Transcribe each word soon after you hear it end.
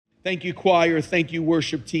Thank you, choir. Thank you,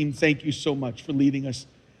 worship team. Thank you so much for leading us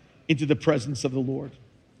into the presence of the Lord.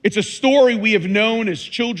 It's a story we have known as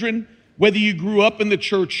children, whether you grew up in the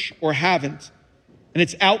church or haven't, and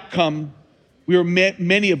its outcome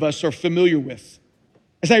many of us are familiar with.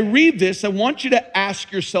 As I read this, I want you to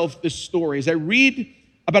ask yourself this story. As I read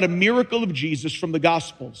about a miracle of Jesus from the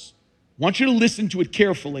Gospels, I want you to listen to it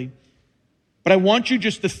carefully, but I want you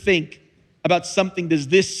just to think about something. Does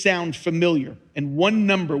this sound familiar? And one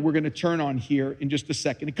number we're going to turn on here in just a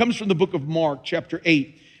second. It comes from the book of Mark, chapter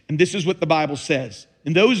 8, and this is what the Bible says.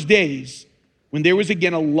 In those days, when there was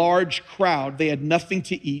again a large crowd, they had nothing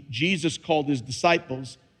to eat, Jesus called his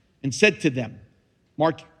disciples and said to them,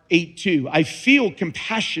 Mark 8:2, I feel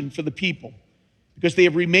compassion for the people because they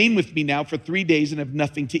have remained with me now for 3 days and have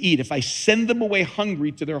nothing to eat. If I send them away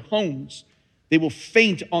hungry to their homes, they will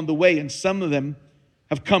faint on the way, and some of them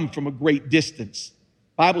have come from a great distance.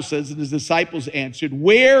 The Bible says that his disciples answered,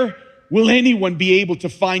 where will anyone be able to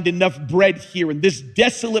find enough bread here in this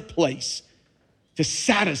desolate place to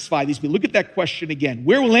satisfy these people? Look at that question again.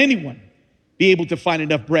 Where will anyone be able to find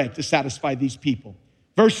enough bread to satisfy these people?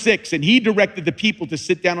 Verse 6, and he directed the people to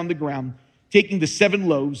sit down on the ground. Taking the 7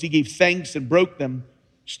 loaves, he gave thanks and broke them,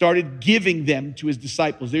 started giving them to his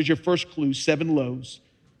disciples. There's your first clue, 7 loaves.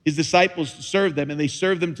 His disciples served them, and they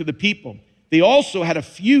served them to the people. They also had a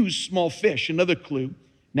few small fish, another clue.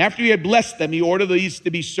 And after he had blessed them, he ordered these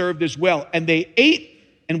to be served as well. And they ate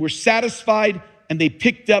and were satisfied, and they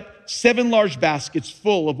picked up 7 large baskets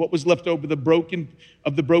full of what was left over the broken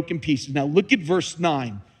pieces. Now look at verse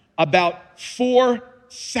 9. About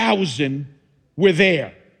 4,000 were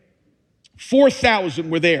there. 4,000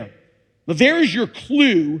 were there. Now there is your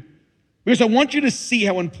clue, because I want you to see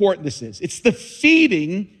how important this is. It's the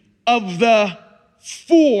feeding of the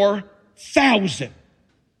 4,000.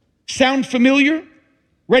 Sound familiar?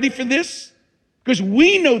 Ready for this? Because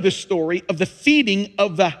we know the story of the feeding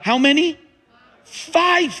of the how many?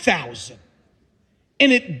 5,000.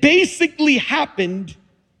 And it basically happened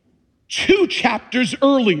 2 chapters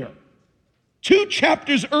earlier. 2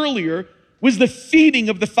 chapters earlier was the feeding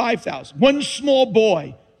of the 5,000. One small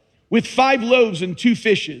boy with 5 loaves and 2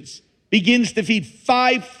 fishes begins to feed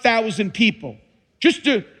 5,000 people. Just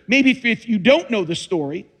to, maybe if you don't know the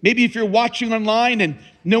story, maybe if you're watching online and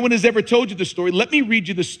no one has ever told you the story, let me read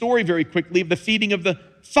you the story very quickly of the feeding of the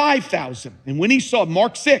 5,000. And when he saw,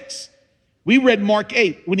 Mark 6, we read Mark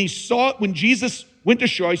 8. When Jesus went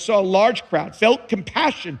ashore, he saw a large crowd, felt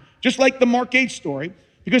compassion, just like the Mark 8 story,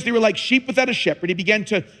 because they were like sheep without a shepherd. He began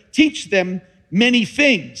to teach them many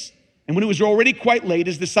things. And when it was already quite late,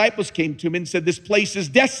 his disciples came to him and said, this place is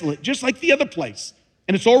desolate, just like the other place,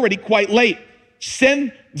 and it's already quite late.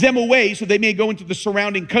 Send them away so they may go into the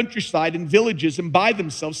surrounding countryside and villages and buy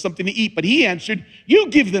themselves something to eat. But he answered, you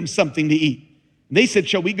give them something to eat. And they said,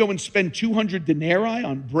 shall we go and spend 200 denarii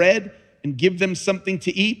on bread and give them something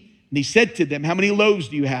to eat? And he said to them, how many loaves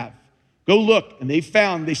do you have? Go look. And they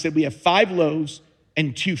said, we have 5 loaves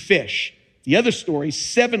and 2 fish. The other story,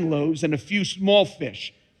 7 loaves and a few small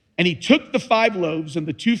fish. And he took the 5 loaves and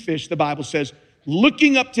the 2 fish, the Bible says,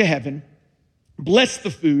 looking up to heaven, blessed the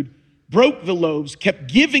food, broke the loaves,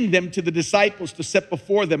 kept giving them to the disciples to set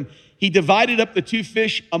before them. He divided up the 2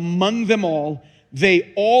 fish among them all.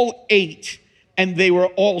 They all ate, and they were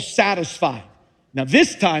all satisfied. Now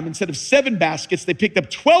this time, instead of 7 baskets, they picked up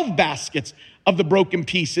 12 baskets of the broken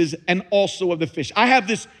pieces and also of the fish. I have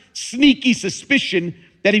this sneaky suspicion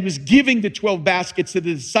that he was giving the 12 baskets to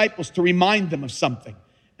the disciples to remind them of something.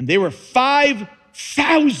 And there were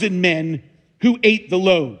 5,000 men who ate the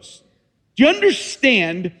loaves. Do you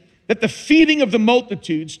understand that the feeding of the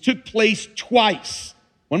multitudes took place twice?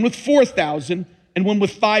 One with 4,000 and one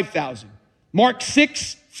with 5,000. Mark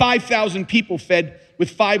 6, 5,000 people fed with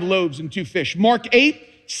 5 loaves and 2 fish. Mark 8,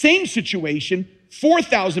 same situation,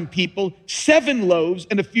 4,000 people, 7 loaves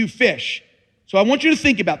and a few fish. So I want you to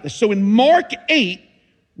think about this. So in Mark 8,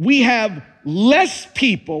 we have less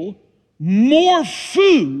people, more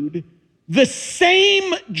food, the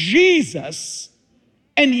same Jesus,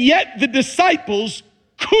 and yet the disciples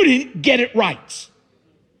couldn't get it right.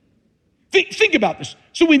 Think about this.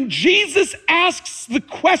 So when Jesus asks the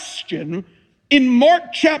question in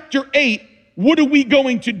Mark chapter 8, what are we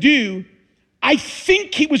going to do? I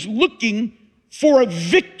think he was looking for a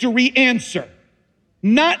victory answer,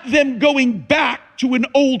 not them going back to an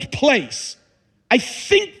old place. I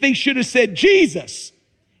think they should have said, Jesus,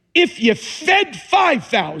 if you fed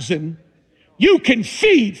 5,000, you can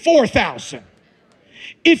feed 4,000.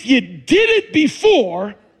 If you did it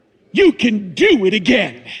before, you can do it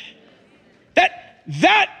again.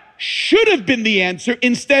 That should have been the answer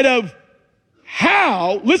instead of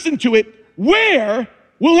how, listen to it, where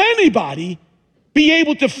will anybody be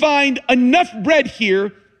able to find enough bread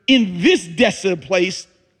here in this desolate place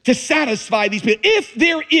to satisfy these people? If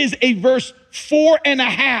there is a verse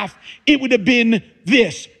 4.5, it would have been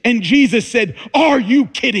this. And Jesus said, are you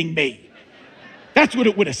kidding me? That's what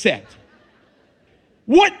it would have said.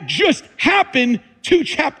 What just happened 2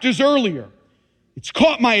 chapters earlier? It's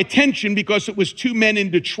caught my attention because it was 2 men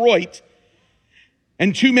in Detroit.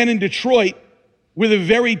 And 2 men in Detroit were the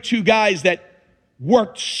very 2 guys that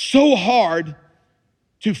worked so hard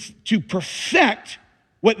to perfect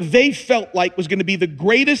what they felt like was going to be the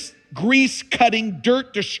greatest grease-cutting,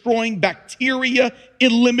 dirt-destroying,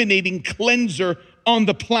 bacteria-eliminating cleanser on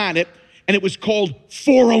the planet, and it was called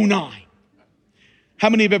 409.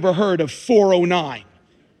 How many have ever heard of 409?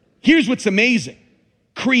 Here's what's amazing.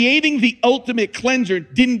 Creating the ultimate cleanser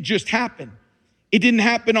didn't just happen. It didn't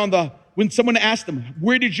happen when someone asked them,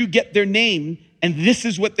 where did you get their name? And this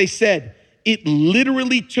is what they said. It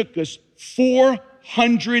literally took us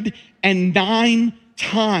 409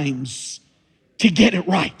 times to get it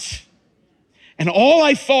right. And all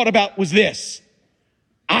I thought about was this: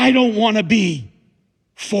 I don't want to be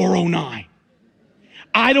 409.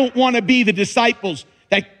 I don't want to be the disciples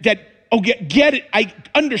that get it. I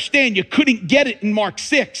understand you couldn't get it in Mark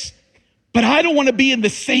 6, but I don't want to be in the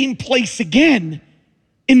same place again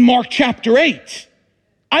in Mark chapter 8.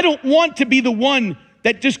 I don't want to be the one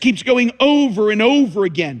that just keeps going over and over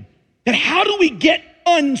again. That how do we get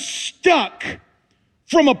unstuck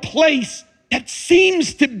from a place that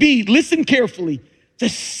seems to be, listen carefully, the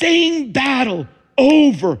same battle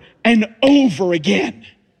over and over again?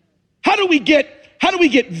 How do we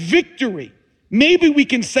get victory? Maybe we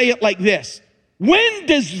can say it like this: when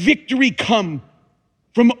does victory come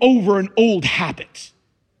from over an old habit?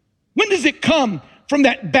 When does it come from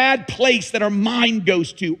that bad place that our mind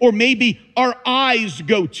goes to, or maybe our eyes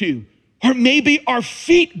go to, or maybe our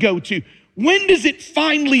feet go to? When does it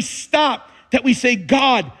finally stop that we say,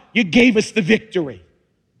 God, you gave us the victory?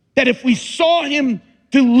 That if we saw him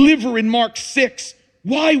deliver in Mark 6,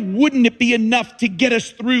 why wouldn't it be enough to get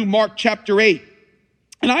us through Mark chapter 8?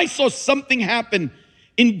 And I saw something happen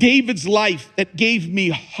in David's life that gave me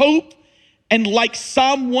hope. And like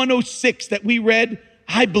Psalm 106 that we read,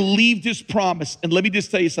 I believed his promise. And let me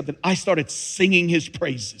just tell you something. I started singing his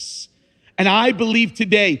praises. And I believe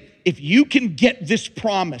today, if you can get this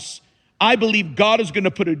promise, I believe God is going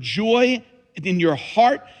to put a joy in your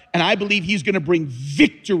heart. And I believe he's going to bring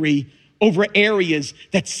victory over areas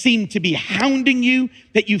that seem to be hounding you,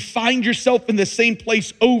 that you find yourself in the same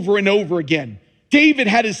place over and over again. David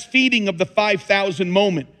had his feeding of the 5,000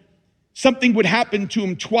 moment. Something would happen to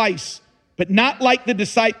him twice, but not like the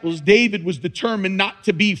disciples. David was determined not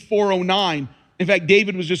to be 409. In fact,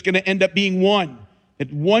 David was just going to end up being 1.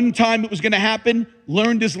 At one time it was going to happen,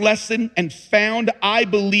 learned his lesson, and found, I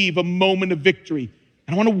believe, a moment of victory.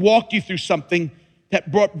 And I want to walk you through something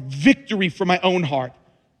that brought victory for my own heart.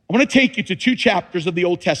 I want to take you to 2 chapters of the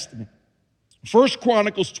Old Testament. 1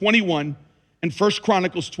 Chronicles 21 and 1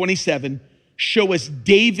 Chronicles 27 show us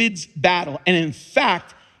David's battle. And in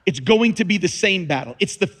fact, it's going to be the same battle.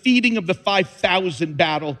 It's the feeding of the 5,000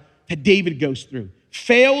 battle that David goes through.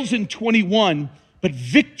 Fails in 21, but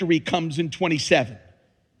victory comes in 27.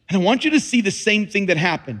 And I want you to see the same thing that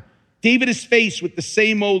happened. David is faced with the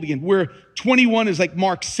same old again, where 21 is like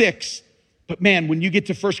Mark 6. But man, when you get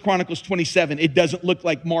to 1 Chronicles 27, it doesn't look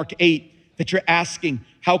like Mark 8, that you're asking,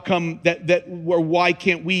 how come or why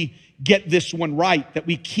can't we get this one right? That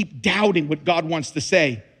we keep doubting what God wants to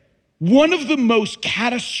say. One of the most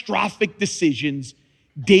catastrophic decisions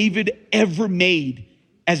David ever made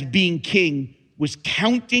as being king was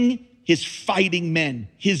counting his fighting men,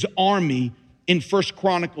 his army, in 1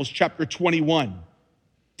 Chronicles chapter 21.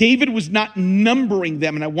 David was not numbering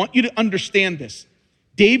them, and I want you to understand this.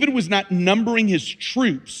 David was not numbering his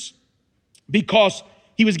troops because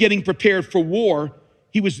he was getting prepared for war.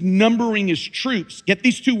 He was numbering his troops, get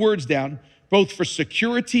these 2 words down, both for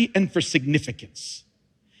security and for significance.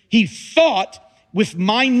 He thought, with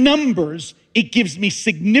my numbers, it gives me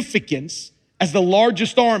significance as the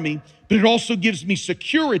largest army, but it also gives me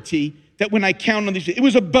security that when I count on these, it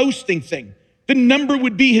was a boasting thing. The number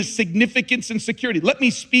would be his significance and security. Let me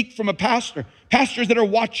speak from a pastor, pastors that are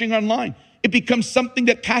watching online. It becomes something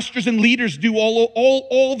that pastors and leaders do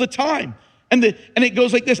all the time. And it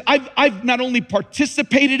goes like this. I've not only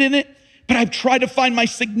participated in it, but I've tried to find my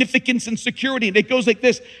significance and security. And it goes like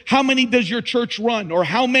this. How many does your church run? Or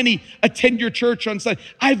how many attend your church on Sunday?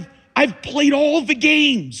 I've played all the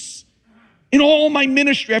games. In all my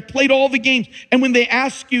ministry, I've played all the games. And when they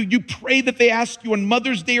ask you, you pray that they ask you on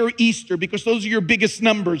Mother's Day or Easter, because those are your biggest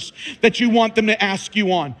numbers that you want them to ask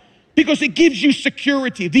you on. because it gives you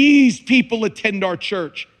security. These people attend our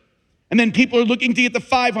church. And then people are looking to get the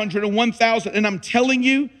 500 and 1,000. And I'm telling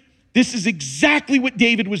you, this is exactly what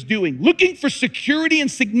David was doing, looking for security and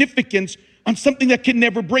significance on something that can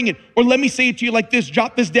never bring it. Or let me say it to you like this,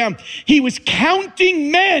 jot this down. He was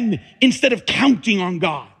counting men instead of counting on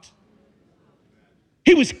God.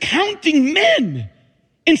 He was counting men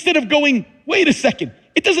instead of going, wait a second,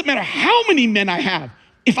 it doesn't matter how many men I have.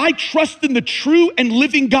 If I trust in the true and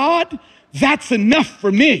living God, that's enough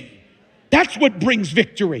for me. That's what brings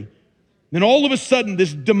victory. Then all of a sudden,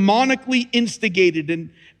 this demonically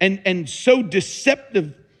instigated and so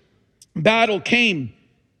deceptive battle came.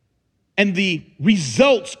 And the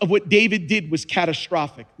results of what David did was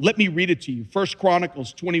catastrophic. Let me read it to you. 1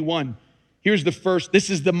 Chronicles 21. Here's the first. This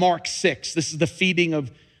is the Mark 6. This is the feeding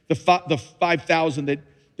of the 5,000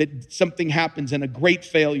 that something happens and a great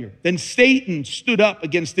failure. Then Satan stood up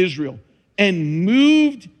against Israel and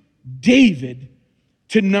moved David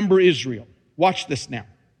to number Israel. Watch this now.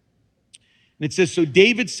 And it says, so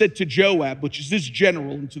David said to Joab, which is his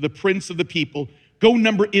general, and to the prince of the people, go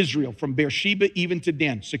number Israel from Beersheba even to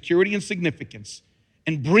Dan, security and significance,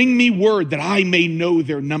 and bring me word that I may know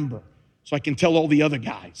their number, so I can tell all the other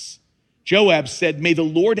guys. Joab said, may the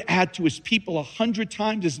Lord add to his people 100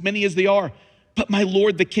 times as many as they are. But my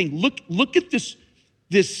Lord the king, look at this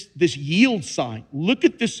yield sign. Look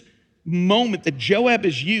at this moment that Joab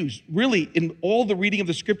has used. Really, in all the reading of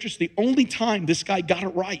the scriptures, the only time this guy got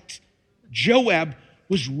it right. Joab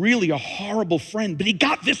was really a horrible friend, but he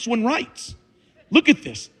got this one right. Look at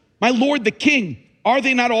this. My Lord the king, are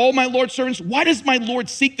they not all my Lord's servants? Why does my Lord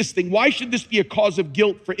seek this thing? Why should this be a cause of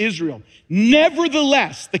guilt for Israel?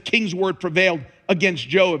 Nevertheless, the king's word prevailed against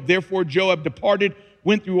Joab. Therefore, Joab departed,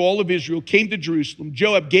 went through all of Israel, came to Jerusalem.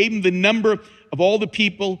 Joab gave him the number of all the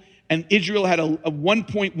people, and Israel had a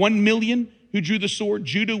 1.1 million who drew the sword.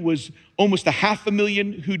 Judah was almost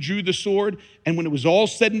 500,000 who drew the sword. And when it was all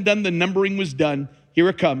said and done, the numbering was done. Here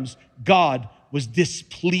it comes. God was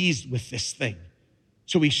displeased with this thing.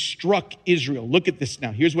 So he struck Israel. Look at this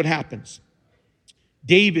now. Here's what happens.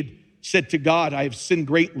 David said to God, I have sinned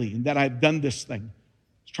greatly in that I've done this thing.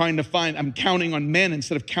 I'm counting on men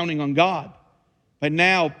instead of counting on God. But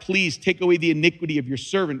now, please take away the iniquity of your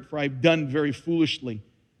servant, for I've done very foolishly.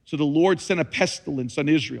 So the Lord sent a pestilence on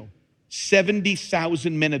Israel.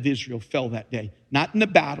 70,000 men of Israel fell that day. Not in a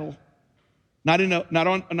battle, not in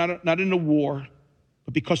a war,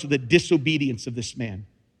 but because of the disobedience of this man.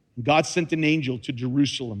 And God sent an angel to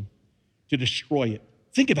Jerusalem to destroy it.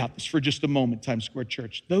 Think about this for just a moment, Times Square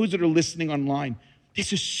Church. Those that are listening online,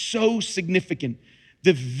 this is so significant.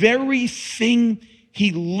 The very thing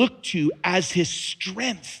he looked to as his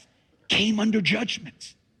strength came under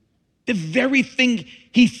judgment. The very thing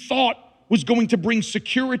he thought was going to bring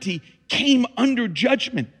security came under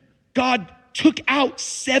judgment. God took out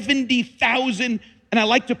 70,000, and I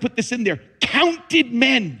like to put this in there, counted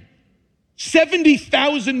men.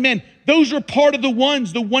 70,000 men. Those were part of the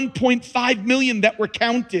 1.5 million that were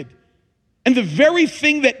counted. And the very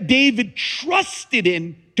thing that David trusted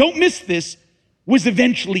in, don't miss this, was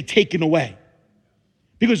eventually taken away.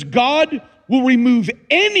 Because God will remove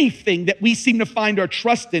anything that we seem to find our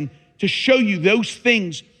trust in to show you those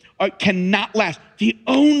things cannot last. The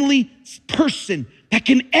only person that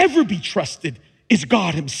can ever be trusted is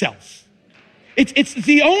God himself. It's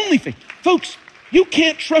the only thing. Folks, you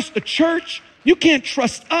can't trust the church. You can't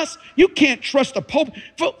trust us. You can't trust the Pope.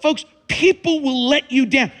 Folks, people will let you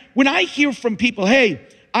down. When I hear from people, hey,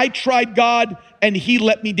 I tried God and he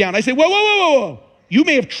let me down. I say, whoa. You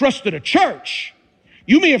may have trusted a church.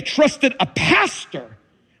 You may have trusted a pastor,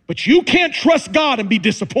 but you can't trust God and be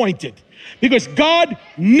disappointed, because God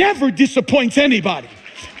never disappoints anybody.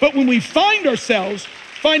 But when we find ourselves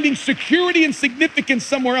finding security and significance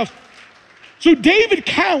somewhere else. So David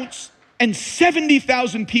counts and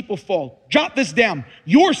 70,000 people fall. Jot this down.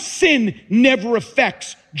 Your sin never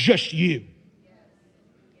affects just you.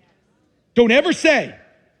 Don't ever say,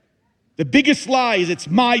 the biggest lie is it's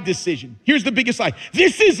my decision. Here's the biggest lie.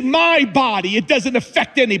 This is my body. It doesn't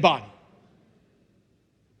affect anybody.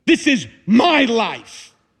 This is my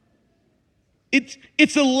life.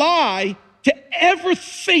 It's a lie to ever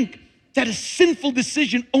think that a sinful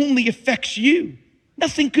decision only affects you.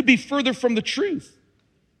 Nothing could be further from the truth.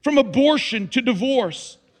 From abortion to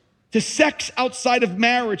divorce, to sex outside of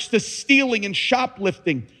marriage, to stealing and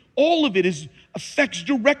shoplifting, all of it affects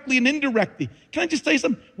directly and indirectly. Can I just tell you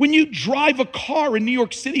something? When you drive a car in New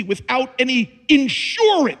York City without any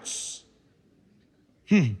insurance,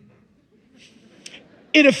 it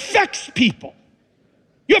affects people.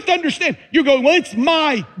 You have to understand, you're going, well, it's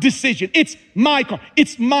my decision. It's my car.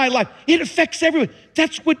 It's my life. It affects everyone.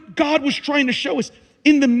 That's what God was trying to show us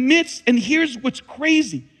in the midst. And here's what's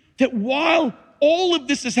crazy, that while all of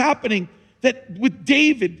this is happening, that with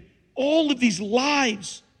David, all of these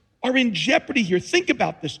lives are in jeopardy here. Think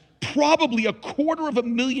about this. Probably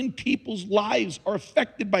 250,000 people's lives are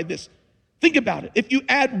affected by this. Think about it. If you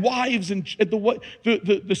add wives and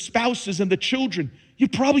the spouses and the children, you're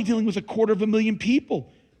probably dealing with 250,000 people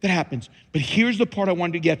that happens. But here's the part I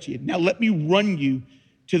wanted to get to you. Now let me run you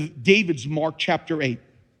to David's Mark chapter 8.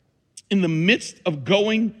 In the midst of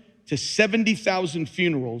going to 70,000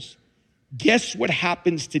 funerals, guess what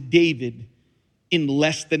happens to David in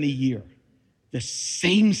less than a year? The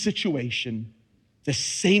same situation, the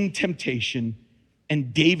same temptation,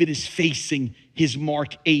 and David is facing his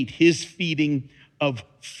Mark 8, his feeding of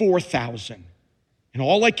 4,000. And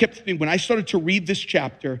all I kept thinking, when I started to read this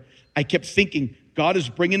chapter, I kept thinking, God is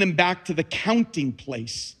bringing him back to the counting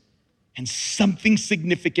place, and something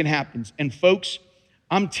significant happens. And folks,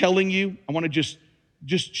 I'm telling you, I want to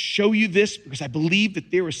just show you this because I believe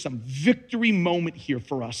that there is some victory moment here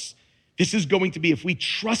for us. This is going to be, if we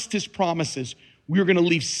trust his promises, we're going to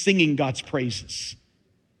leave singing God's praises.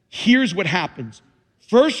 Here's what happens.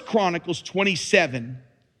 1 Chronicles 27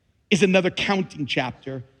 is another counting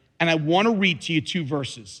chapter, and I want to read to you 2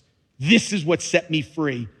 verses. This is what set me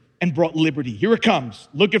free and brought liberty. Here it comes.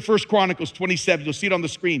 Look at 1 Chronicles 27. You'll see it on the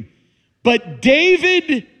screen. But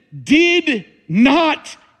David did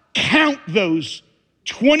not count those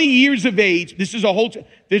 20 years of age. This is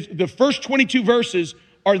the first 22 verses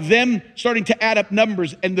are them starting to add up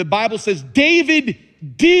numbers. And the Bible says David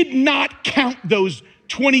did not count those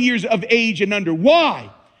 20 years of age and under.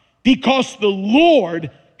 Why? Because the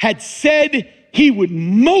Lord had said he would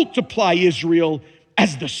multiply Israel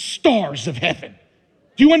as the stars of heaven.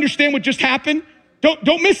 Do you understand what just happened?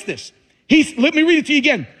 Don't miss this. Let me read it to you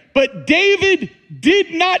again. But David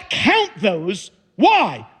did not count those.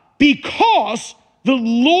 Why? Because the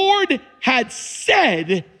Lord had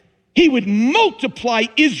said he would multiply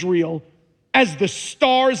Israel as the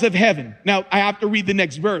stars of heaven. Now, I have to read the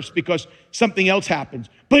next verse because something else happens.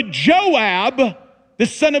 But Joab, the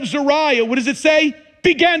son of Zeruiah, what does it say?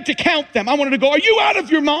 Began to count them. I wanted to go, are you out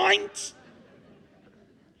of your minds?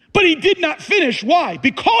 But he did not finish. Why?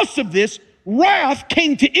 Because of this, wrath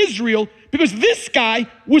came to Israel because this guy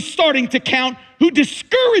was starting to count who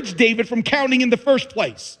discouraged David from counting in the first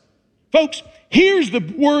place. Folks, here's the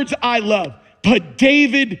words I love. But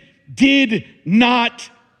David did not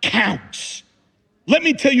count. Let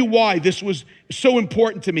me tell you why this was so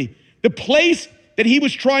important to me. The place that he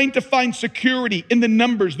was trying to find security in the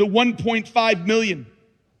numbers, the 1.5 million,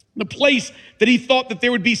 the place that he thought that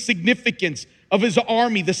there would be significance of his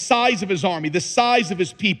army, the size of his army, the size of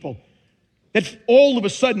his people, that all of a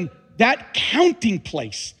sudden, that counting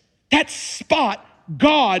place, that spot,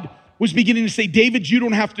 God was beginning to say, David, you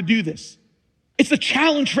don't have to do this. It's a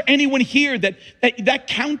challenge for anyone here that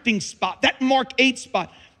counting spot, that Mark 8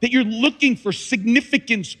 spot, that you're looking for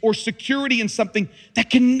significance or security in something that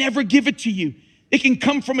can never give it to you. It can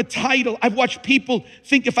come from a title. I've watched people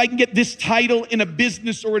think if I can get this title in a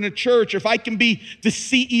business or in a church, or if I can be the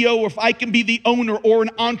CEO, or if I can be the owner or an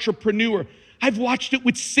entrepreneur. I've watched it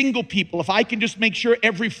with single people. If I can just make sure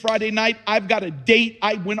every Friday night I've got a date,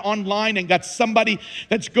 I went online and got somebody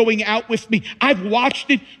that's going out with me. I've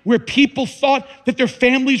watched it where people thought that their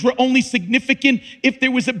families were only significant if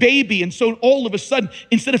there was a baby. And so all of a sudden,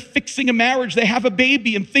 instead of fixing a marriage, they have a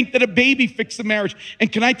baby and think that a baby fixed the marriage.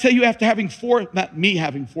 And can I tell you, after having not me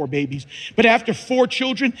having 4 babies, but after 4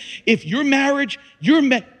 children, if your marriage,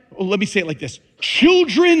 let me say it like this.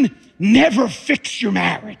 Children never fix your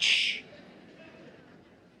marriage.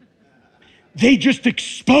 They just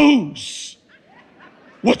expose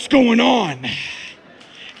what's going on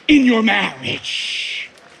in your marriage.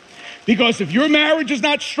 Because if your marriage is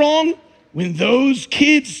not strong, when those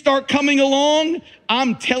kids start coming along,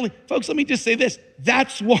 I'm telling, folks, let me just say this.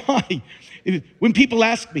 That's why when people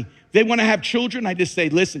ask me, they want to have children, I just say,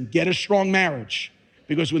 listen, get a strong marriage.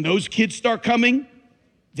 Because when those kids start coming,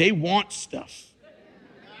 they want stuff.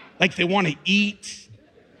 Like they want to eat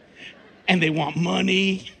and they want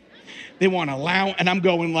money. They want to allow, and I'm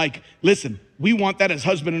going like, listen, we want that as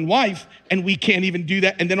husband and wife, and we can't even do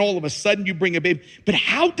that. And then all of a sudden you bring a baby. But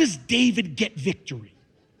how does David get victory?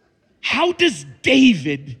 How does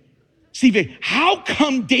David, see, how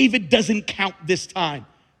come David doesn't count this time?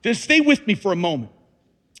 Just stay with me for a moment.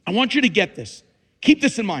 I want you to get this. Keep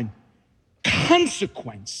this in mind.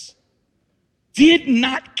 Consequence did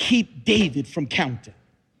not keep David from counting.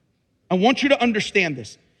 I want you to understand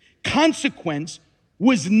this. Consequence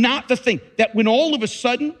was not the thing. That when all of a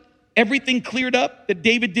sudden everything cleared up, that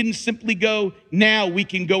David didn't simply go, now we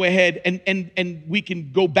can go ahead and we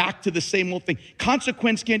can go back to the same old thing.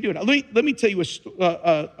 Consequence can't do it. Let me tell you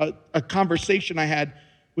a conversation I had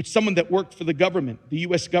with someone that worked for the government, the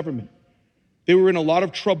U.S. government. They were in a lot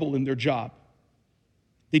of trouble in their job.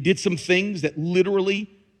 They did some things that literally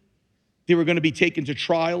they were going to be taken to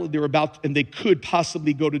trial. And they could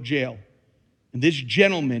possibly go to jail. And this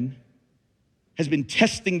gentleman has been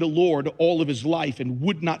testing the Lord all of his life and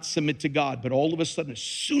would not submit to God. But all of a sudden, as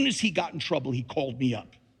soon as he got in trouble, he called me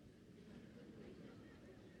up.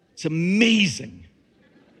 It's amazing.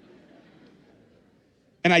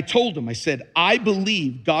 And I told him, I said, I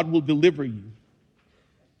believe God will deliver you.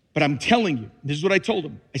 But I'm telling you, this is what I told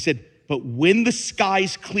him. I said, but when the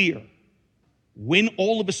sky's clear, when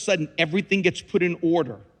all of a sudden everything gets put in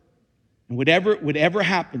order, and whatever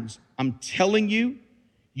happens, I'm telling you,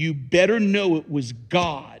 you better know it was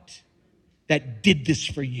God that did this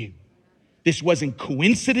for you. This wasn't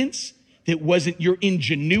coincidence. It wasn't your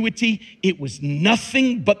ingenuity. It was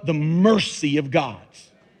nothing but the mercy of God.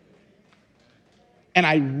 And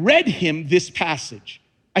I read him this passage.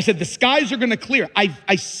 I said, the skies are gonna clear.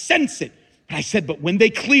 I sense it. But I said, but when they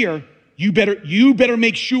clear, you better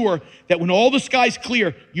make sure that when all the skies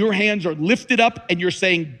clear, your hands are lifted up and you're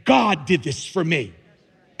saying, God did this for me.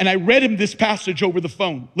 And I read him this passage over the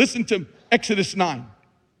phone. Listen to Exodus 9.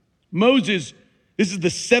 Moses, this is the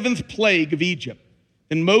 7th plague of Egypt.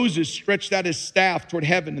 And Moses stretched out his staff toward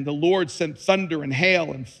heaven, and the Lord sent thunder and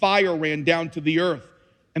hail, and fire ran down to the earth.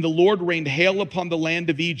 And the Lord rained hail upon the land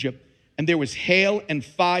of Egypt, and there was hail and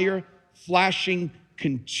fire flashing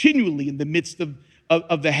continually in the midst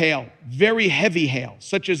of the hail, very heavy hail,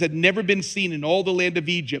 such as had never been seen in all the land of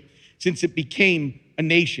Egypt since it became a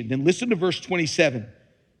nation. Then listen to verse 27.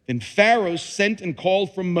 Then Pharaoh sent and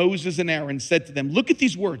called for Moses and Aaron, said to them, look at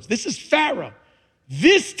these words. This is Pharaoh.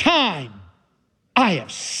 This time I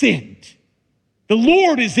have sinned. The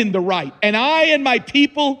Lord is in the right, and I and my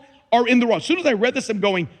people are in the wrong. As soon as I read this, I'm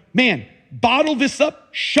going, man, bottle this up,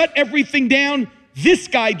 shut everything down. This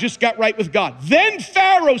guy just got right with God. Then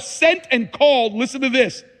Pharaoh sent and called, listen to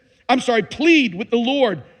this. Plead with the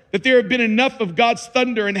Lord that there have been enough of God's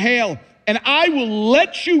thunder and hail, and I will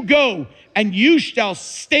let you go, and you shall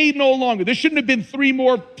stay no longer. There shouldn't have been 3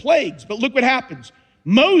 more plagues, but look what happens.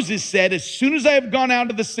 Moses said, as soon as I have gone out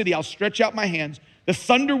of the city, I'll stretch out my hands, the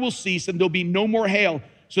thunder will cease, and there'll be no more hail,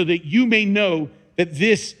 so that you may know that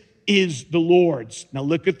this is the Lord's. Now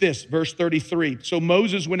look at this, verse 33. So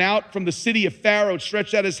Moses went out from the city of Pharaoh,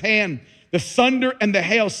 stretched out his hand. The thunder and the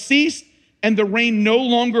hail ceased, and the rain no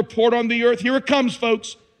longer poured on the earth. Here it comes,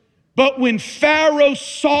 folks. But when Pharaoh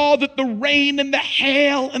saw that the rain and the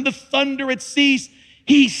hail and the thunder had ceased,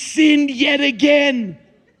 he sinned yet again,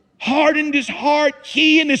 hardened his heart,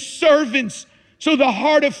 he and his servants. So the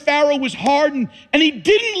heart of Pharaoh was hardened, and he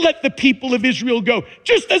didn't let the people of Israel go,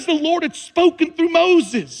 just as the Lord had spoken through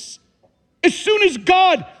Moses. As soon as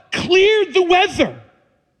God cleared the weather,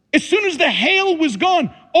 as soon as the hail was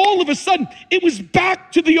gone, all of a sudden, it was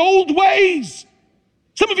back to the old ways.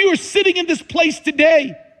 Some of you are sitting in this place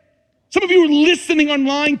today. Some of you are listening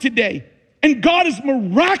online today, and God has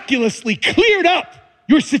miraculously cleared up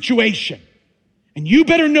your situation. And you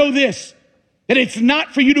better know this, that it's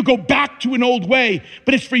not for you to go back to an old way,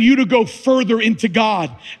 but it's for you to go further into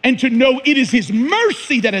God and to know it is his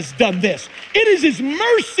mercy that has done this. It is his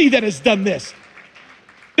mercy that has done this.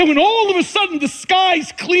 That when all of a sudden the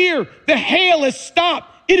sky's clear, the hail has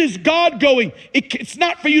stopped, it is God going, it's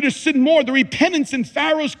not for you to sin more. The repentance in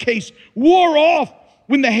Pharaoh's case wore off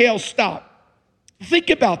when the hail stopped. Think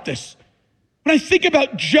about this. When I think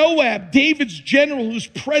about Joab, David's general, who's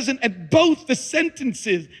present at both the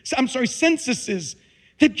censuses,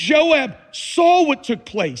 that Joab saw what took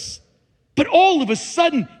place. But all of a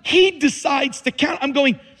sudden, he decides to count. I'm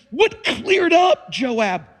going, what cleared up,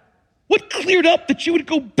 Joab? What cleared up that you would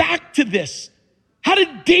go back to this? How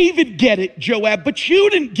did David get it, Joab, but you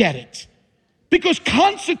didn't get it? Because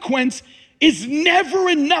consequence is never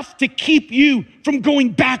enough to keep you from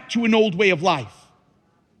going back to an old way of life.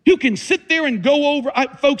 You can sit there and go over,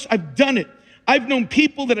 folks, I've done it. I've known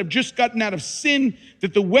people that have just gotten out of sin,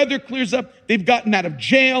 that the weather clears up. They've gotten out of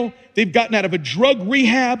jail. They've gotten out of a drug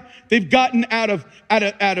rehab. They've gotten out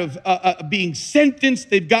of being sentenced.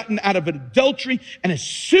 They've gotten out of adultery. And as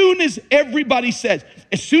soon as everybody says,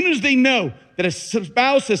 as soon as they know that a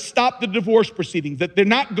spouse has stopped the divorce proceedings, that they're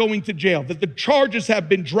not going to jail, that the charges have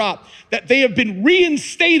been dropped, that they have been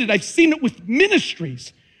reinstated. I've seen it with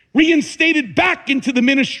ministries, reinstated back into the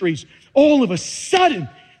ministries. All of a sudden,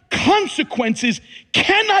 consequences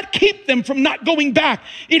cannot keep them from not going back.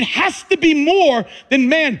 It has to be more than,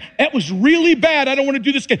 man, that was really bad. I don't want to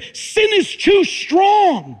do this again. Sin is too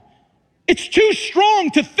strong. It's too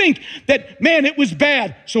strong to think that, man, it was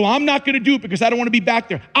bad, so I'm not going to do it because I don't want to be back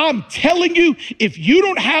there. I'm telling you, if you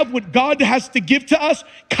don't have what God has to give to us,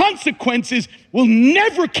 consequences will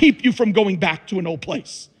never keep you from going back to an old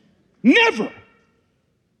place. Never.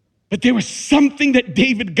 But there was something that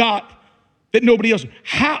David got that nobody else.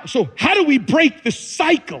 How do we break the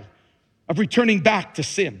cycle of returning back to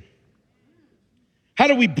sin? How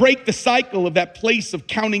do we break the cycle of that place of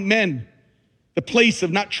counting men? The place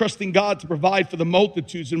of not trusting God to provide for the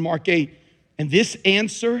multitudes in Mark 8. And this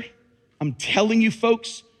answer, I'm telling you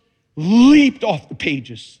folks, leaped off the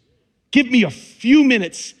pages. Give me a few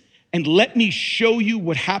minutes and let me show you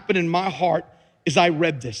what happened in my heart as I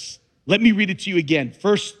read this. Let me read it to you again.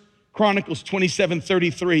 1 Chronicles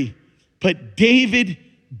 27:33. But David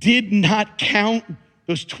did not count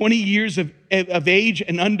those 20 years of age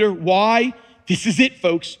and under. Why? This is it,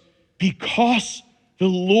 folks. Because the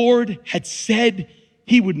Lord had said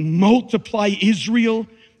he would multiply Israel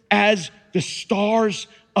as the stars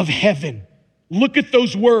of heaven. Look at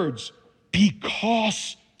those words.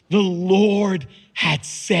 Because the Lord had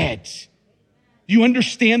said. You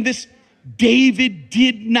understand this? David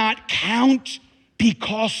did not count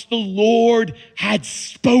because the Lord had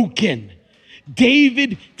spoken.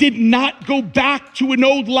 David did not go back to an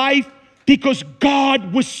old life because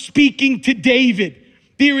God was speaking to David.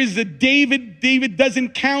 There is a David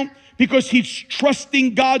doesn't count because he's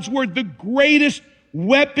trusting God's word. The greatest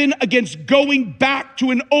weapon against going back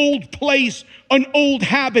to an old place, an old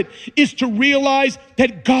habit, is to realize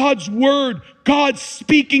that God's word, God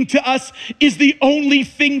speaking to us, is the only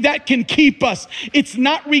thing that can keep us. It's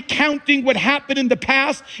not recounting what happened in the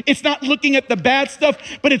past. It's not looking at the bad stuff,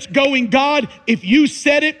 but it's going, God, if you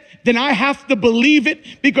said it, then I have to believe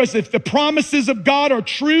it, because if the promises of God are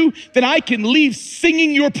true, then I can leave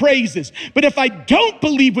singing your praises. But if I don't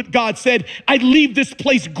believe what God said, I leave this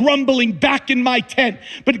place grumbling back in my tent.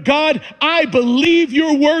 But God, I believe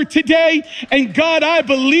your word today, and God, I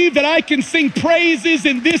believe that I can sing praises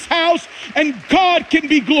in this house, and God can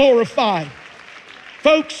be glorified.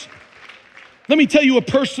 Folks, let me tell you a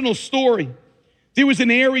personal story. There was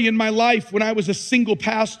an area in my life when I was a single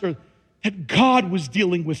pastor that God was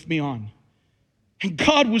dealing with me on. And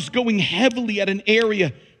God was going heavily at an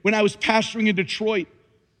area when I was pastoring in Detroit.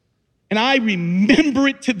 And I remember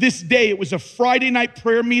it to this day. It was a Friday night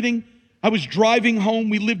prayer meeting. I was driving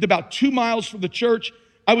home. We lived about 2 miles from the church.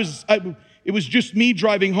 It was just me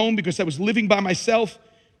driving home because I was living by myself.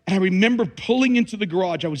 And I remember pulling into the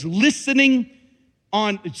garage. I was listening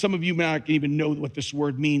on, some of you may not even know what this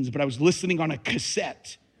word means, but I was listening on a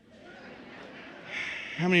cassette.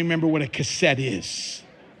 How many remember what a cassette is?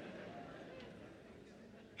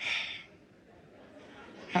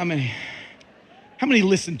 How many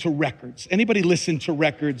listen to records? Anybody listen to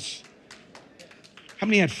records? How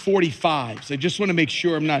many had 45s? I just want to make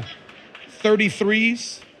sure I'm not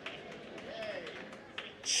 33s,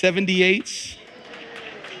 78s.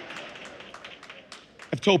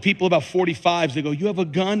 I've told people about 45s. They go, "You have a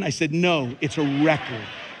gun?" I said, "No, it's a record.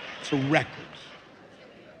 It's a record."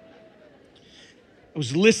 I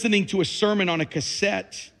was listening to a sermon on a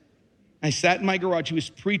cassette. I sat in my garage. He was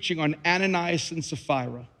preaching on Ananias and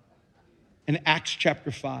Sapphira in Acts chapter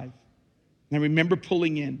 5. And I remember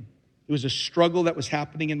pulling in. There was a struggle that was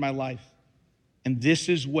happening in my life. And this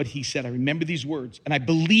is what he said. I remember these words, and I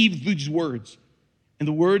believe these words. And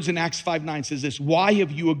the words in Acts 5:9 says this: "Why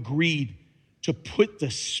have you agreed to put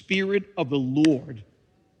the Spirit of the Lord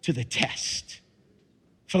to the test?"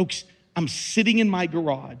 Folks, I'm sitting in my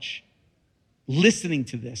garage listening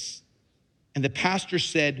to this, and the pastor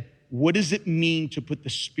said, "What does it mean to put the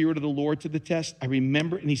Spirit of the Lord to the test?" I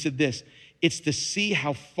remember, and he said this: "It's to see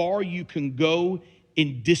how far you can go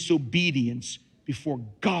in disobedience before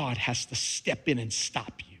God has to step in and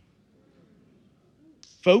stop you."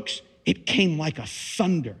 Folks, it came like a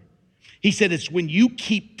thunder. He said it's when you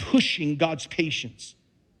keep pushing God's patience.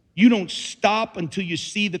 You don't stop until you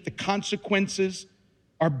see that the consequences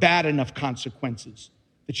are bad enough consequences.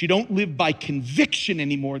 That you don't live by conviction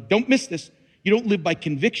anymore. Don't miss this. You don't live by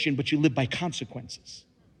conviction, but you live by consequences.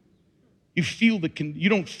 You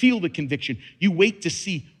don't feel the conviction. You wait to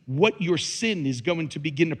see what your sin is going to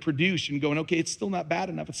begin to produce, and going, okay, it's still not bad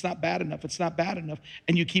enough. It's not bad enough. It's not bad enough.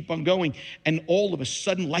 And you keep on going. And all of a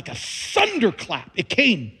sudden, like a thunderclap, it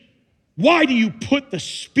came. Why do you put the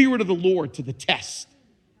Spirit of the Lord to the test?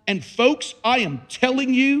 And folks, I am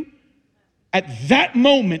telling you, at that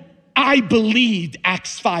moment, I believed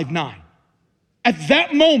Acts 5:9. At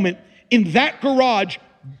that moment, in that garage,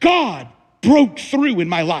 God broke through in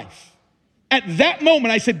my life. At that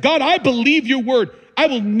moment, I said, God, I believe your word. I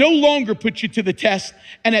will no longer put you to the test.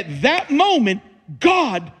 And at that moment,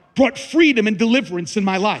 God brought freedom and deliverance in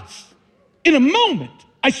my life. In a moment,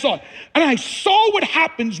 I saw it. And I saw what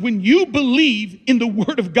happens when you believe in the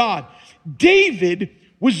word of God. David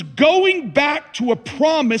was going back to a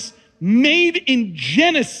promise made in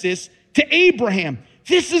Genesis to Abraham.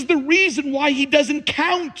 This is the reason why he doesn't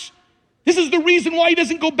count. This is the reason why he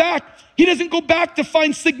doesn't go back. He doesn't go back to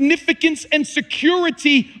find significance and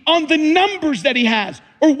security on the numbers that he has,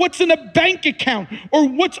 or what's in a bank account, or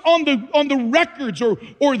what's on the records,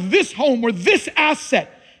 or this home, or this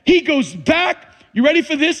asset. He goes back, you ready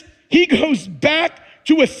for this? He goes back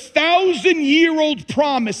to a 1,000-year-old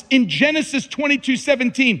promise in Genesis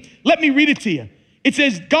 22:17. Let me read it to you. It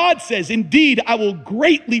says, God says, indeed, I will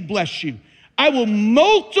greatly bless you. I will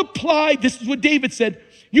multiply, this is what David said,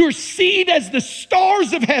 your seed as the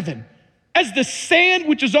stars of heaven, as the sand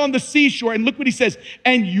which is on the seashore. And look what he says,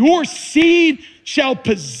 and your seed shall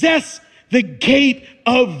possess the gate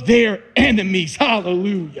of their enemies.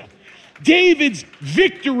 Hallelujah. David's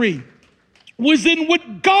victory was in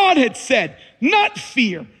what God had said, not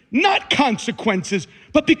fear, not consequences,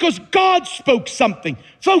 but because God spoke something.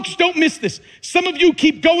 Folks, don't miss this. Some of you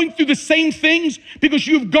keep going through the same things because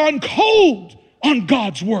you've gone cold on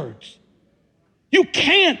God's words. You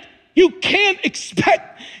can't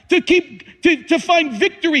expect to find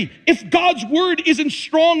victory if God's word isn't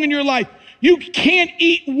strong in your life. You can't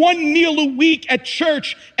eat one meal a week at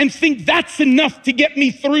church and think that's enough to get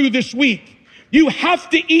me through this week. You have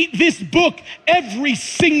to eat this book every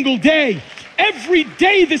single day. Every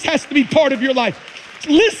day this has to be part of your life.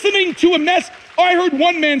 Listening to a mess. I heard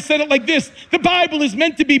one man said it like this: the Bible is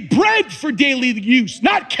meant to be bread for daily use,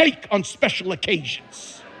 not cake on special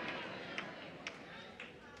occasions.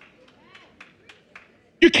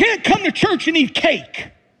 You can't come to church and eat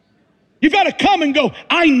cake. You've got to come and go,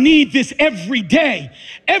 I need this every day.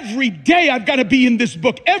 Every day I've got to be in this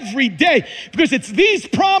book, every day, because it's these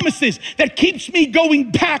promises that keeps me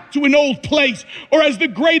going back to an old place. Or as the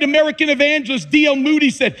great American evangelist D.L.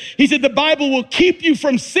 Moody said, he said, the Bible will keep you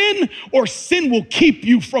from sin, or sin will keep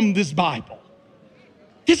you from this Bible.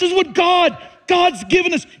 This is what God's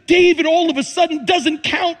given us. David all of a sudden doesn't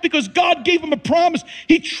count because God gave him a promise.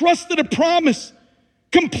 He trusted a promise.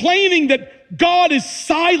 Complaining that God is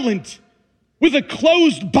silent with a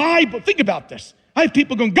closed Bible. Think about this. I have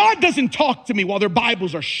people going, God doesn't talk to me while their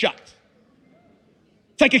Bibles are shut.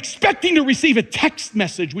 It's like expecting to receive a text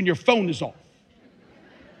message when your phone is off.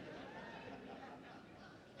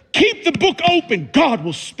 Keep the book open, God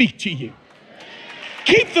will speak to you.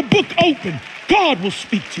 Keep the book open, God will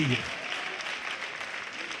speak to you.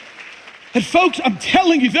 And folks, I'm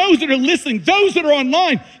telling you, those that are listening, those that are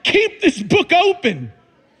online, keep this book open.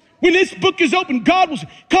 When this book is open, God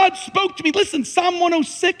spoke to me. Listen, Psalm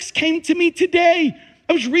 106 came to me today.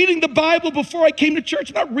 I was reading the Bible before I came to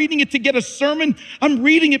church. I'm not reading it to get a sermon. I'm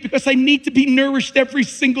reading it because I need to be nourished every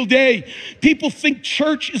single day. People think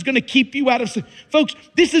church is going to keep you out of sin. Folks,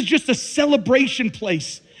 this is just a celebration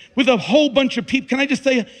place with a whole bunch of people. Can I just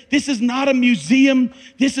tell you, this is not a museum.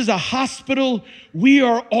 This is a hospital. We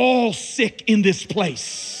are all sick in this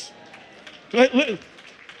place.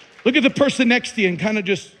 Look at the person next to you and kind of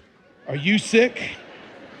just, are you sick?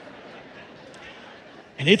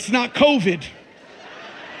 And it's not COVID.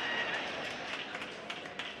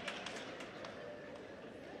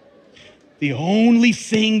 The only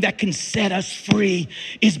thing that can set us free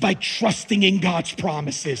is by trusting in God's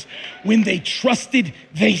promises. When they trusted,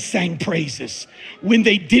 they sang praises. When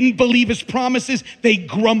they didn't believe his promises, they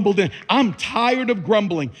grumbled. I'm tired of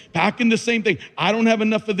grumbling. Back in the same thing. I don't have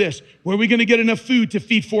enough of this. Where are we going to get enough food to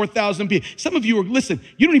feed 4,000 people? Some of you are, listen,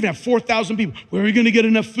 you don't even have 4,000 people. Where are we going to get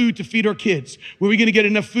enough food to feed our kids? Where are we going to get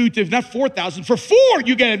enough food to, not 4,000, for 4,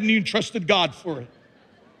 you haven't even trusted God for it.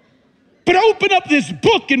 But open up this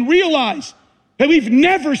book and realize that we've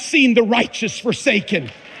never seen the righteous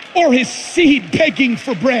forsaken or his seed begging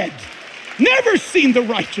for bread. Never seen the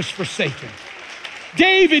righteous forsaken.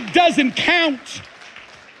 David doesn't count.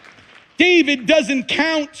 David doesn't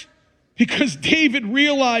count because David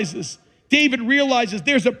realizes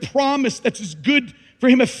there's a promise that's as good for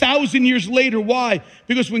him 1,000 years later. Why?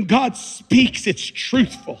 Because when God speaks, it's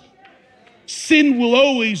truthful. Sin will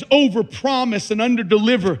always overpromise and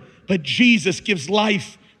underdeliver, but Jesus gives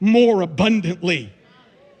life more abundantly.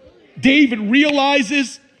 David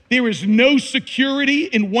realizes there is no security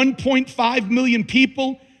in 1.5 million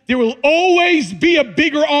people. There will always be a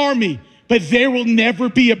bigger army, but there will never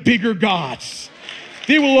be a bigger God.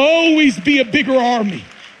 There will always be a bigger army.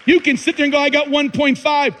 You can sit there and go, I got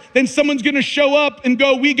 1.5. Then someone's going to show up and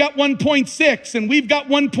go, we got 1.6 and we've got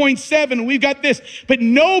 1.7 and we've got this. But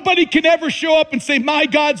nobody can ever show up and say, my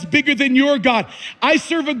God's bigger than your God. I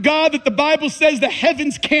serve a God that the Bible says the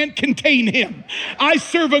heavens can't contain him. I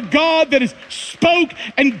serve a God that is spoke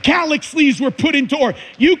and galaxies were put into order.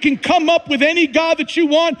 You can come up with any God that you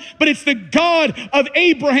want, but it's the God of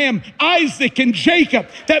Abraham, Isaac, and Jacob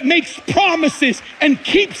that makes promises and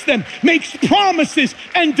keeps them, makes promises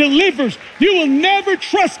and delivers. You will never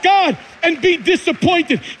trust God and be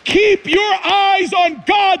disappointed. Keep your eyes on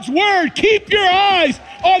God's word. Keep your eyes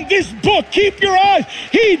on this book. Keep your eyes.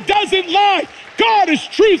 He doesn't lie. God is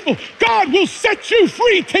truthful. God will set you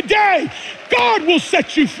free today. God will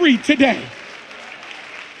set you free today.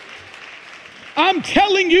 I'm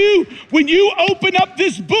telling you, when you open up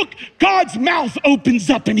this book, God's mouth opens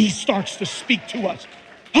up and he starts to speak to us.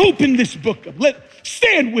 Open this book up.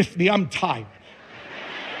 Stand with me. I'm tired.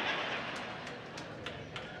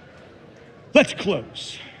 Let's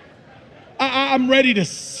close. I'm ready to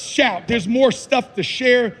shout. There's more stuff to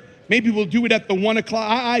share. Maybe we'll do it at the 1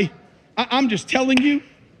 o'clock. I'm just telling you.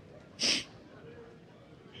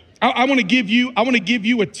 I want to give you a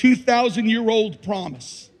 2,000-year-old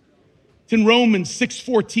promise. It's in Romans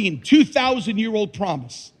 6:14, 2,000-year-old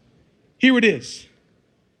promise. Here it is.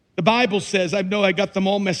 The Bible says, I know I got them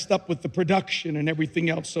all messed up with the production and everything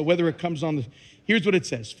else, so whether it comes on here's what it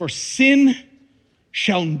says. For sin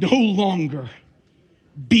shall no longer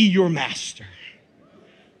be your master.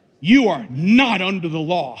 You are not under the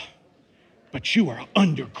law, but you are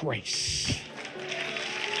under grace.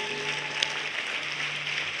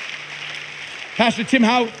 Pastor Tim,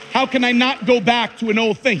 how can I not go back to an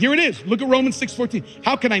old thing? Here it is. Look at Romans 6:14.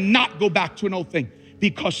 How can I not go back to an old thing?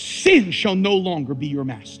 Because sin shall no longer be your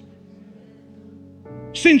master.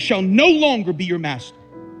 Sin shall no longer be your master.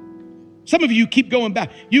 Some of you keep going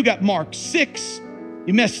back. You got Mark 6,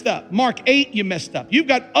 you messed up. Mark 8, you messed up. You've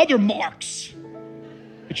got other marks.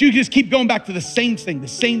 But you just keep going back to the same thing, the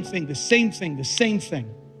same thing, the same thing, the same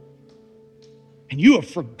thing. And you have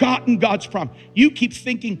forgotten God's promise. You keep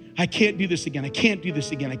thinking, I can't do this again. I can't do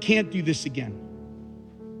this again. I can't do this again.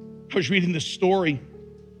 I was reading the story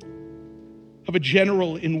of a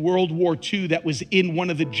general in World War II that was in one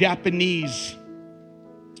of the Japanese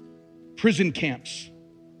prison camps.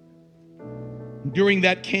 During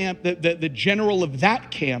that camp, the general of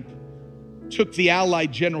that camp took the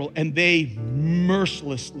Allied general and they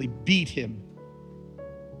mercilessly beat him.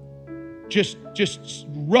 Just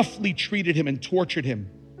roughly treated him and tortured him.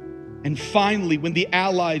 And finally, when the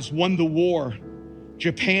Allies won the war,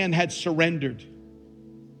 Japan had surrendered.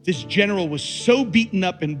 This general was so beaten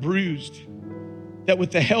up and bruised that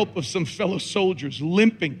with the help of some fellow soldiers,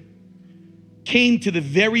 limping, came to the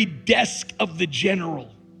very desk of the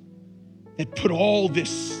general that put all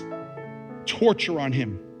this torture on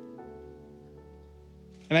him.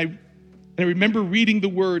 And I remember reading the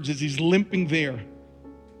words as he's limping there.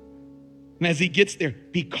 And as he gets there,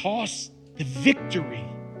 because the victory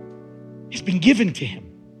has been given to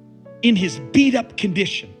him in his beat up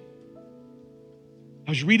condition.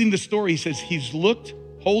 I was reading the story. He says he's looked,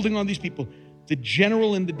 holding on these people, the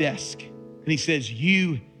general in the desk, and he says,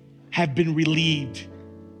 you have been relieved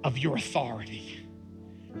of your authority.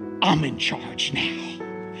 I'm in charge now.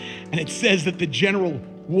 And it says that the general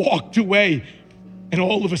walked away, and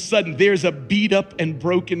all of a sudden there's a beat up and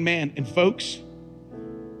broken man. And folks,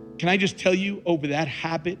 can I just tell you, over that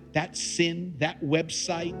habit, that sin, that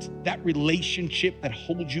website, that relationship that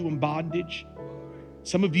holds you in bondage,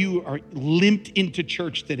 some of you are limped into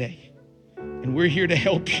church today, and we're here to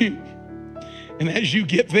help you. And as you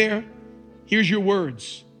get there, here's your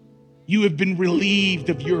words. You have been relieved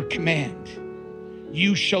of your command.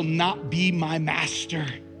 You shall not be my master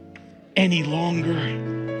any longer.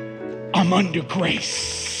 I'm under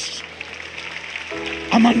grace.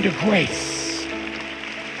 I'm under grace.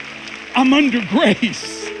 I'm under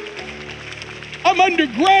grace. I'm under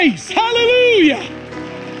grace. Hallelujah.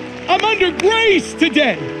 I'm under grace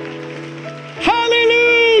today.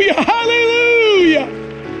 Hallelujah. Hallelujah.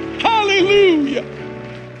 Hallelujah.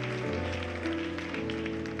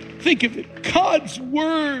 Think of it. God's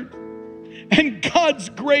word and God's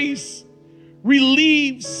grace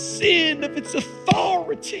relieves sin of its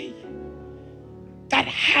authority. That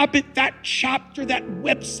habit, that chapter, that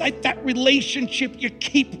website, that relationship you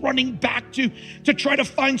keep running back to try to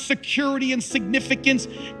find security and significance.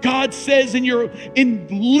 God says in your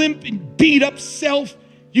limp and beat up self,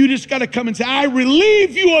 you just got to come and say, I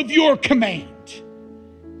relieve you of your command.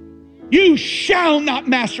 You shall not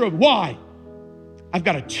master of. Why? I've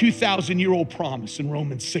got a 2,000-year-old promise in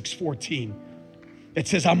Romans 6:14 that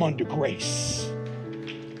says I'm under grace.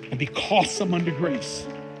 And because I'm under grace,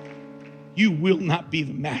 you will not be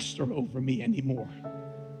the master over me anymore.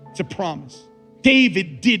 It's a promise.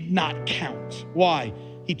 David did not count. Why?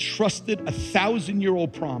 He trusted a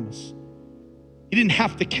 1,000-year-old promise. He didn't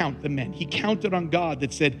have to count the men. He counted on God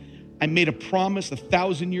that said, I made a promise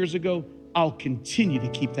 1,000 years ago. I'll continue to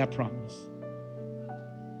keep that promise.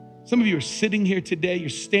 Some of you are sitting here today. You're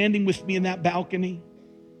standing with me in that balcony.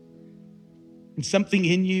 And something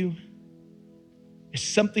in you, is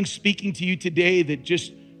something speaking to you today that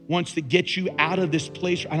just wants to get you out of this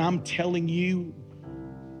place. And I'm telling you,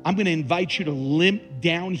 I'm going to invite you to limp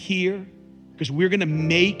down here because we're going to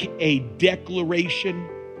make a declaration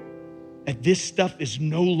that this stuff is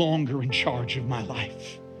no longer in charge of my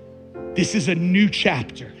life. This is a new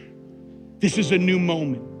chapter. This is a new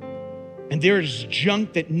moment. And there's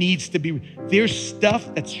junk that needs to be, there's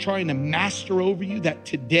stuff that's trying to master over you that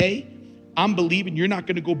today, I'm believing you're not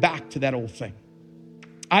going to go back to that old thing.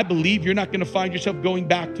 I believe you're not going to find yourself going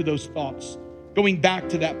back to those thoughts, going back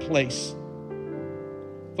to that place.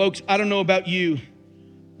 Folks, I don't know about you.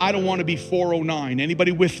 I don't want to be 409.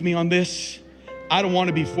 Anybody with me on this? I don't want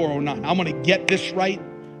to be 409. I want to get this right.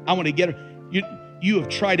 I want to get it. You have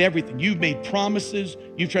tried everything. You've made promises.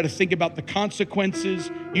 You've tried to think about the consequences.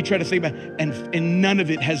 You try to think about, and none of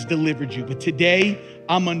it has delivered you. But today,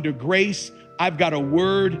 I'm under grace. I've got a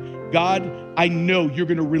word. God, I know you're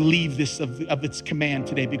going to relieve this of its command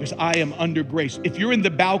today because I am under grace. If you're in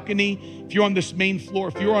the balcony, if you're on this main floor,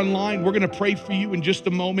 if you're online, we're going to pray for you in just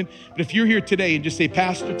a moment. But if you're here today and just say,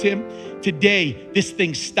 Pastor Tim, today this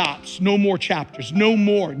thing stops. No more chapters, no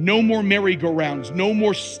more merry-go-rounds, no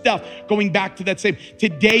more stuff going back to that same.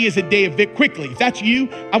 Today is a day of victory. Quickly, if that's you,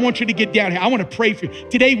 I want you to get down here. I want to pray for you.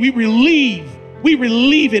 Today we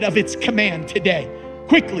relieve it of its command today.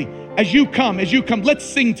 Quickly. As you come, let's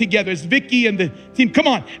sing together as Vicky and the team. Come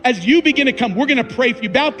on, as you begin to come, we're going to pray for you.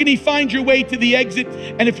 Balcony, find your way to the exit.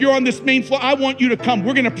 And if you're on this main floor, I want you to come.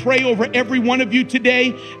 We're going to pray over every one of you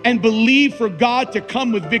today and believe for God to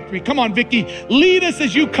come with victory. Come on, Vicky, lead us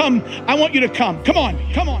as you come. I want you to come. Come on.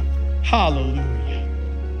 Hallelujah.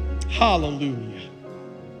 Hallelujah.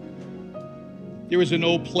 There is an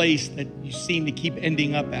old place that you seem to keep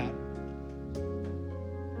ending up at.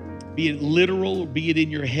 Be it literal, or be it in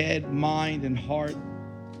your head, mind, and heart.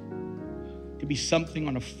 It could be something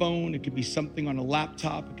on a phone. It could be something on a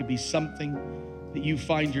laptop. It could be something that you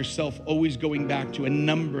find yourself always going back to, a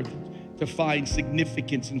number to find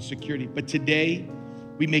significance and security. But today,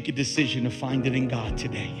 we make a decision to find it in God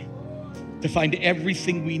today, to find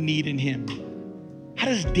everything we need in Him. How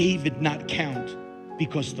does David not count?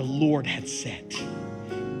 Because the Lord had said.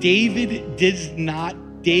 David did not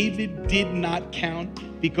count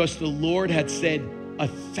because the Lord had said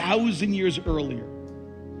 1,000 years earlier,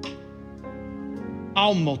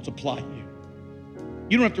 I'll multiply you.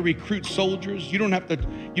 You don't have to recruit soldiers. You don't have to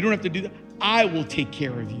do that. I will take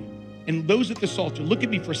care of you. And those at this altar, look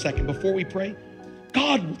at me for a second before we pray.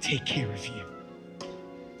 God will take care of you.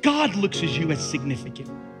 God looks at you as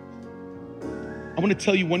significant. I want to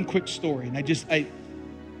tell you one quick story. And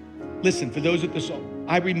listen, for those at this altar,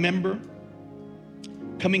 I remember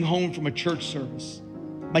coming home from a church service.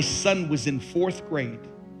 My son was in 4th grade.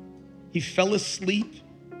 He fell asleep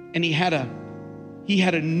and he had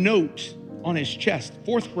a note on his chest.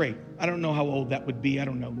 4th grade. I don't know how old that would be. I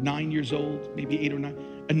don't know, 9 years old, maybe 8 or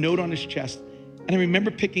 9. A note on his chest. And I remember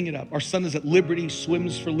picking it up. Our son is at Liberty,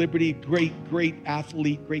 swims for Liberty, great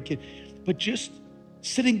athlete, great kid. But just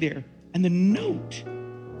sitting there, and the note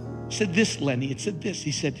said this, Lenny, it said this.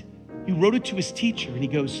 He said, he wrote it to his teacher and he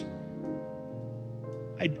goes,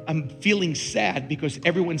 I'm feeling sad because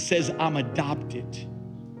everyone says I'm adopted.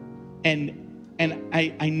 And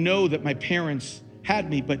I know that my parents had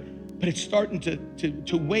me, but it's starting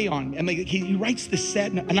to weigh on me. And like, he writes this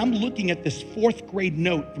sad note, and I'm looking at this 4th grade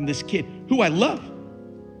note from this kid who I love.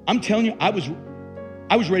 I'm telling you, I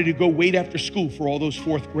was ready to go wait after school for all those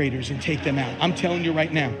 4th graders and take them out. I'm telling you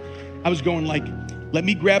right now, I was going like, let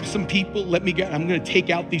me grab some people, I'm gonna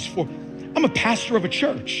take out these 4. I'm a pastor of a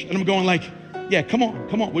church, and I'm going like, yeah, come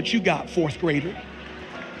on, what you got, 4th grader?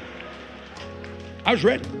 I was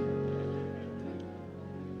ready.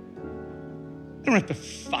 I don't have to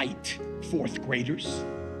fight 4th graders.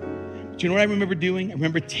 Do you know what I remember doing? I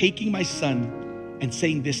remember taking my son and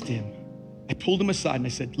saying this to him. I pulled him aside and I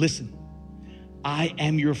said, listen, I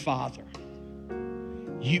am your father.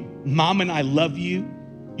 Mom and I love you.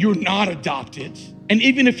 You're not adopted. And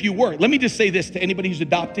even if you were, let me just say this to anybody who's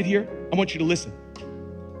adopted here. I want you to listen.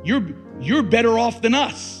 You're better off than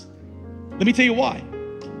us. Let me tell you why.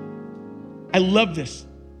 I love this.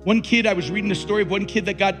 One kid, I was reading the story of one kid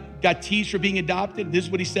that got teased for being adopted. This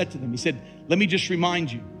is what he said to them. He said, let me just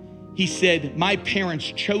remind you, He said, my parents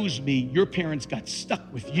chose me, your parents got stuck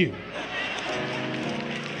with you.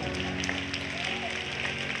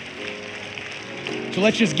 So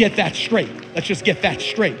let's just get that straight. Let's just get that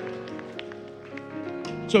straight.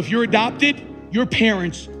 So if you're adopted, your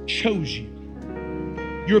parents chose you.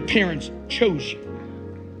 Your parents chose you.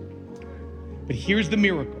 But here's the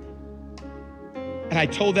miracle. And I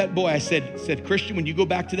told that boy, I said, Christian, when you go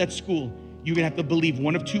back to that school, you're gonna have to believe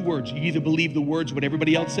one of two words. You either believe the words what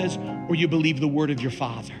everybody else says, or you believe the word of your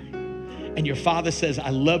father. And your father says, I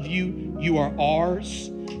love you, you are ours,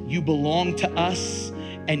 you belong to us,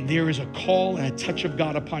 and there is a call and a touch of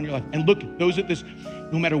God upon your life. And look, those at this,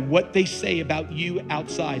 no matter what they say about you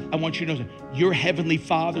outside, I want you to know that your heavenly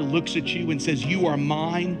Father looks at you and says, you are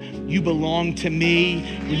mine, you belong to me.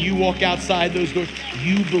 When you walk outside those doors,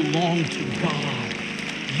 you belong to God.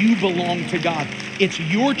 You belong to God. It's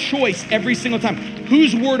your choice every single time.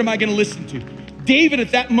 Whose word am I gonna listen to? David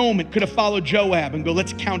at that moment could have followed Joab and go,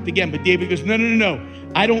 let's count again. But David goes, no.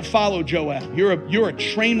 I don't follow Joab. You're a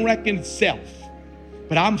train wreck in itself.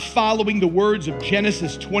 But I'm following the words of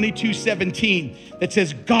Genesis 22:17 that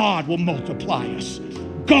says, God will multiply us.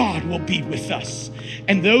 God will be with us.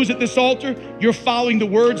 And those at this altar, you're following the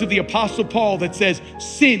words of the Apostle Paul that says,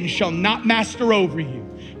 sin shall not master over you.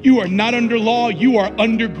 You are not under law, you are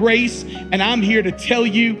under grace. And I'm here to tell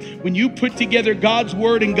you, when you put together God's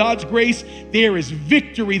word and God's grace, there is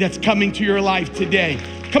victory that's coming to your life today.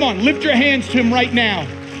 Come on, lift your hands to him right now.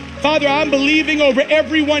 Father, I'm believing over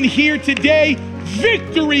everyone here today,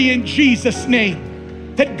 victory in Jesus'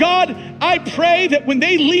 name. That God, I pray that when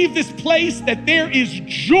they leave this place, that there is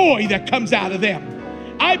joy that comes out of them.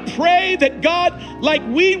 I pray that God, like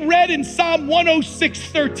we read in Psalm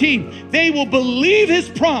 106:13, they will believe his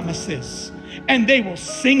promises and they will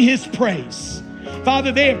sing his praise.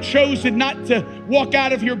 Father, they have chosen not to walk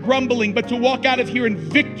out of here grumbling, but to walk out of here in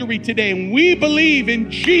victory today. And we believe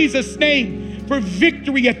in Jesus' name for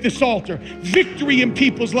victory at this altar, victory in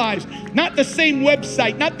people's lives. Not the same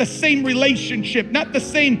website, not the same relationship, not the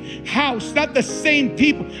same house, not the same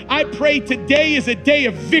people. I pray today is a day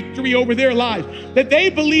of victory over their lives, that they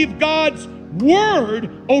believe God's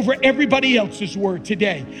word over everybody else's word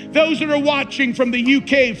today. Those that are watching from the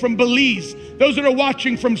UK, from Belize, those that are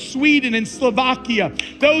watching from Sweden and Slovakia,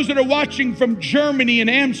 those that are watching from Germany and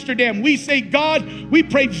Amsterdam, we say, God, we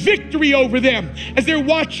pray victory over them as they're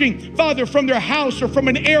watching, Father, from their house or from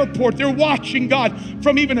an airport. They're watching, God,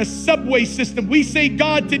 from even a subway system. We say,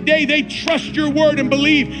 God, today they trust your word and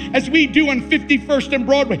believe as we do on 51st and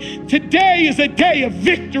Broadway. Today is a day of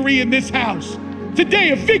victory in this house. Today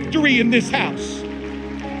of victory in this house.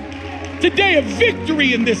 Today of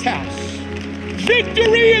victory in this house.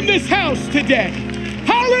 Victory in this house today.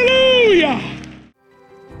 Hallelujah.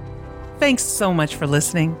 Thanks so much for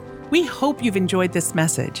listening. We hope you've enjoyed this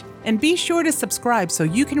message, and be sure to subscribe so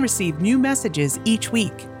you can receive new messages each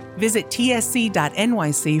week. Visit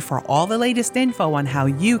tsc.nyc for all the latest info on how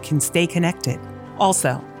you can stay connected.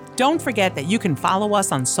 Also, don't forget that you can follow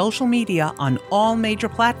us on social media on all major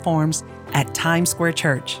platforms at Times Square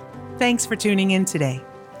Church. Thanks for tuning in today.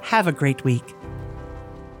 Have a great week.